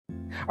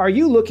Are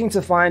you looking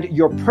to find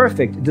your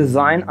perfect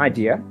design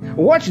idea?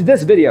 Watch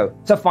this video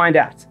to find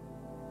out.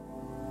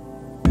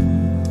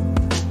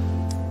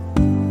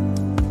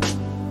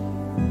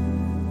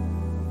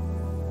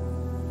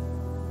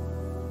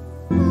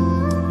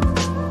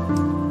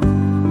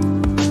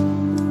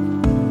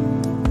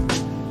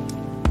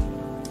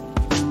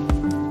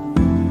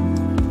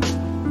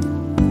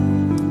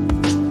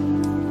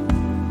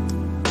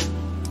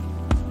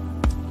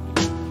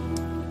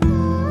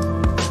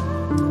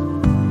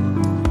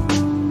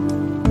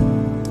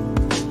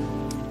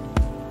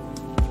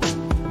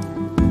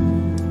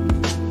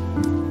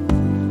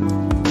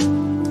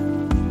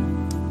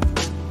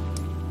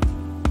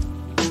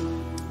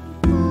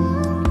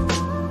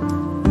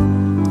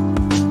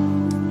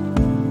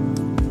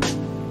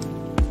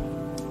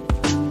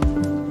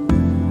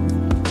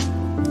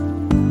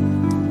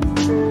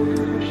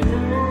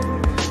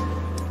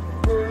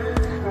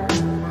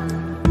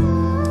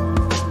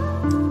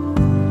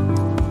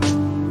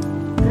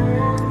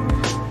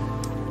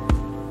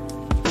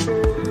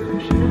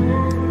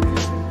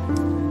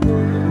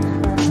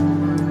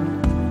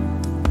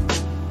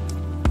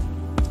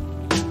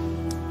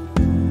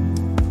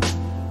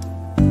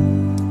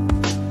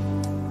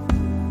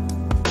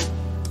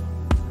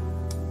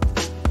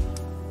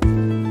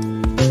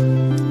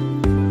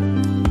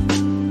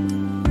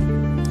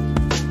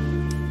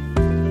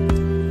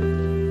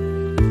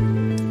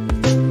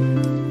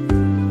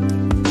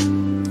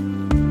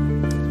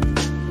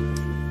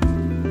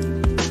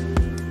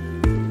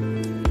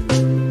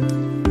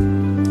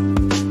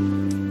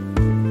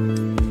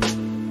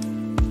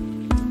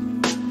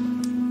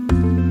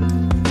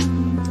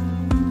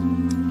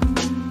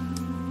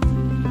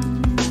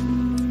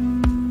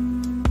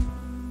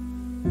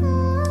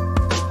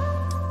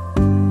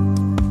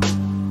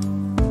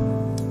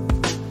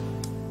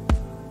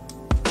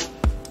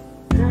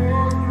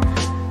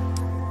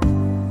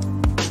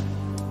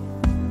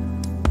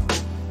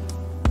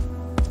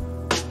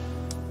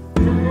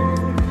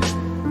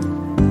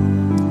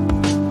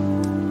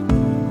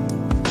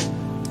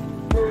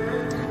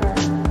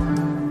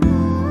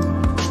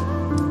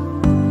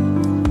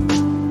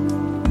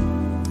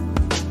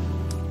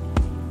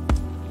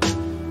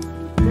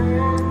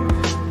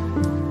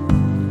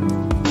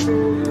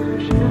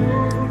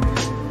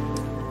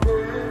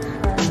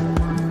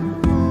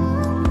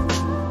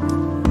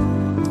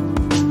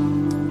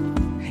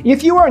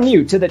 If you are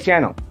new to the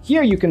channel,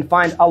 here you can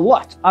find a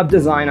lot of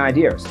design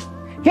ideas.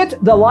 Hit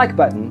the like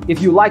button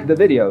if you like the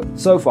video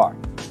so far.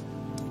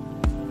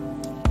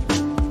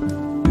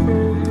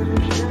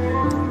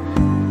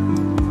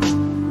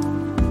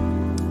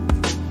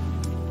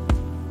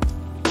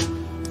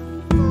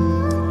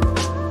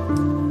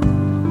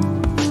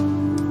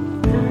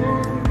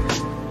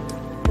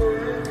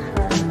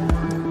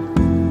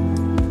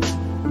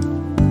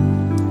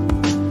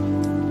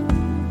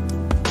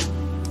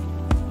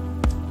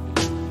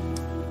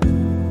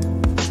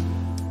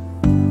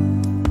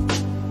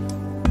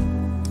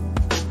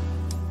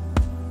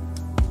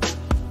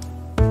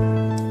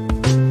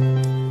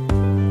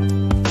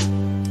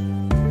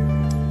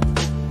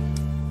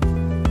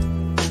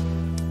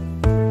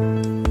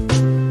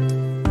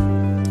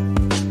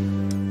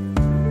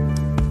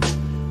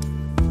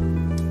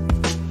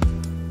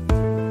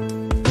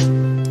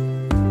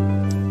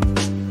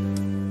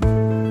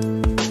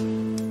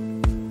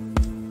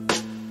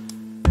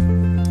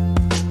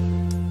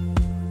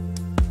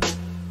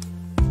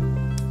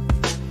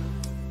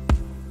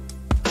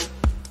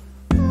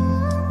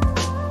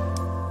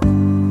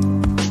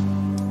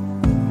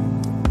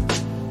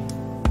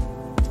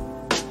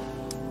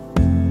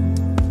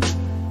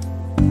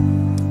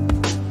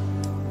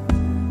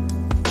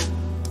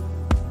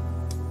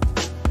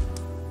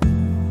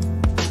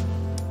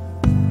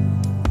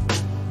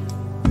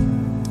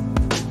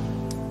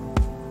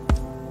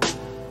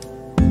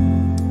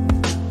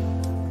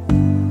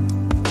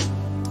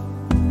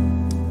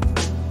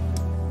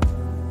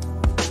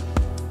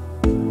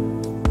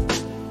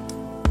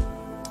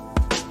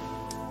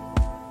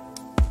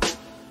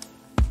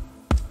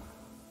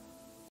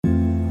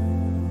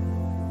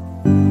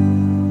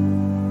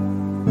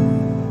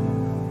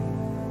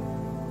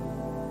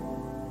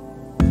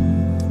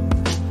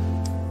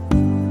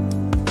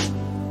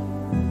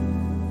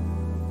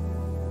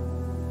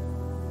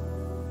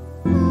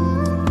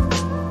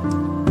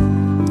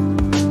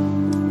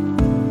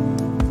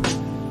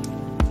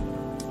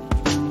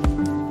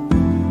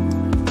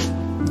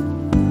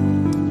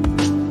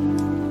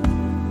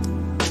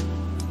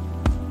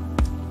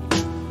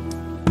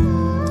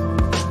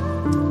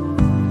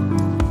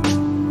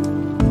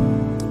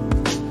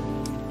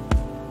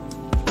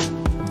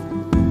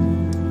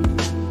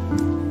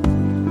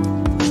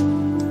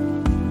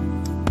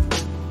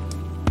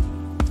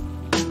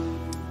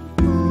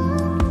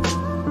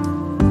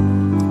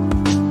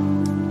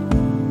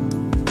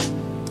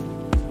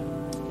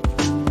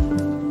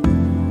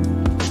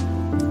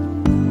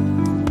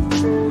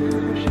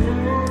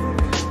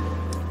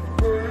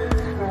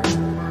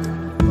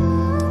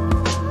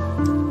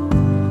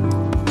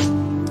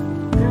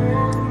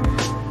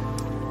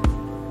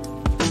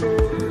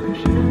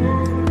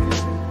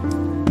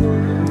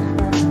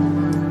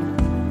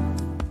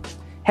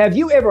 Have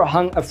you ever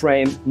hung a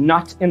frame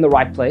not in the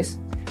right place?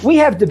 We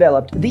have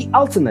developed the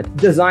ultimate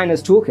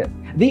designer's toolkit.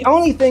 The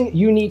only thing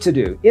you need to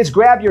do is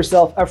grab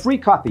yourself a free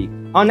copy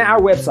on our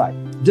website,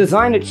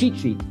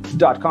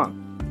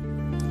 designercheatsheet.com.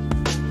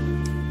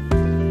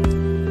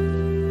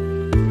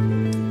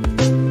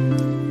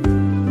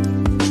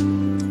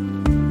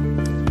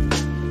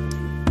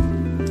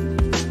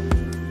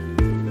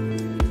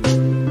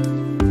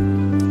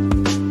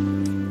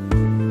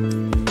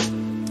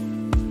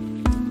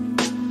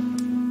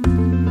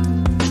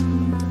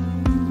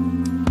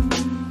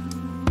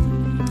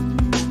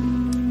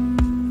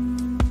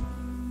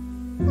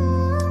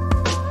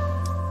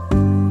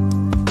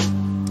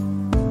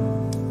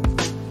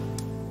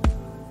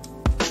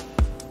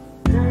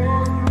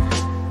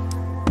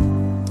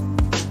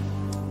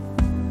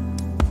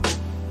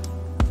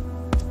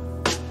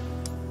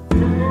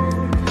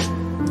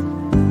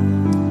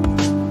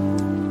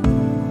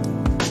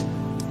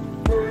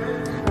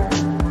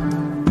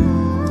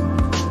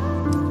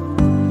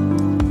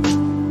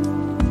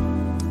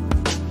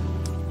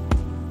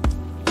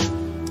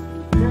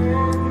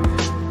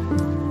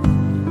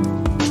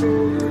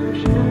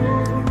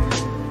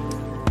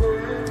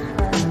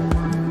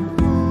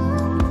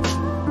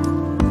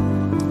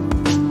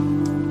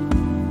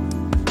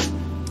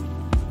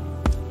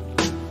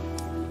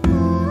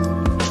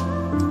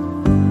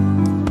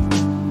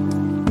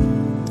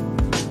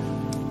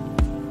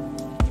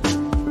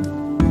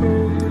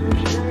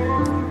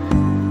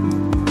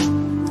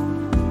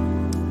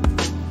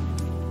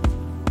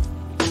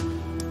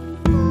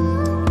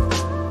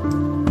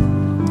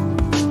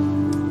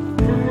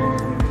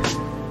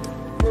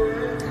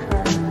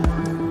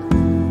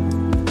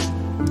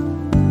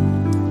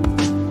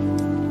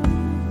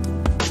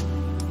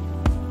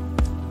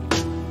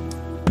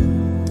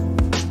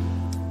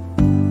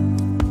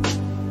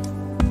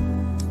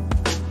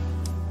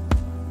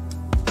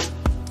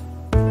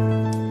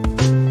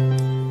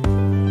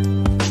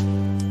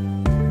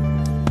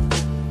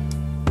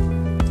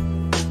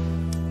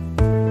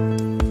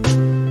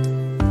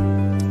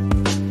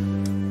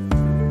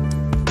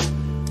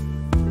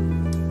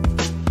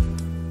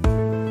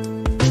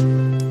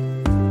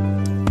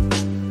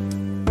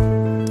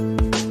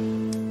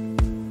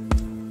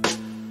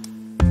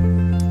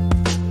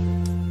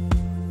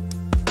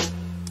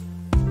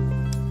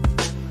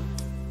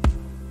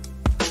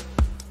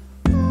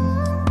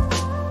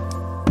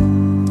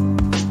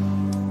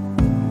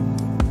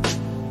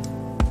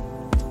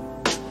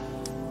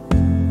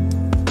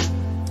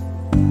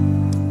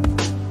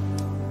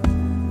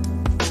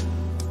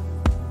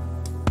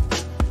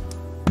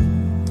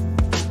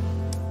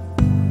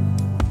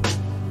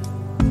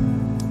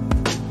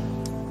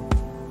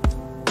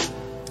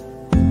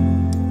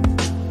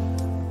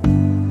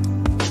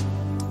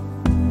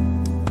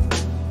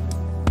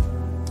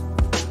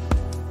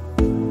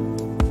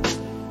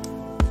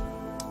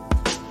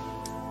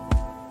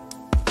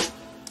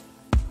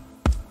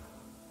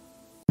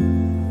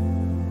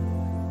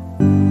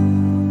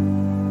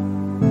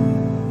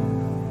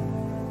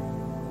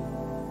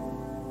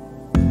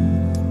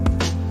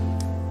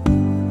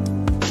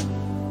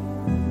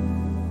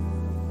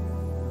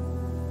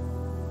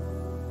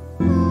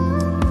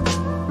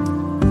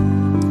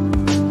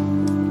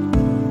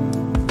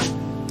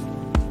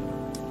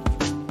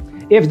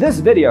 If this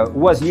video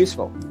was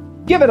useful,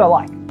 give it a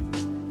like.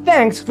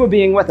 Thanks for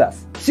being with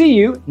us. See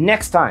you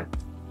next time.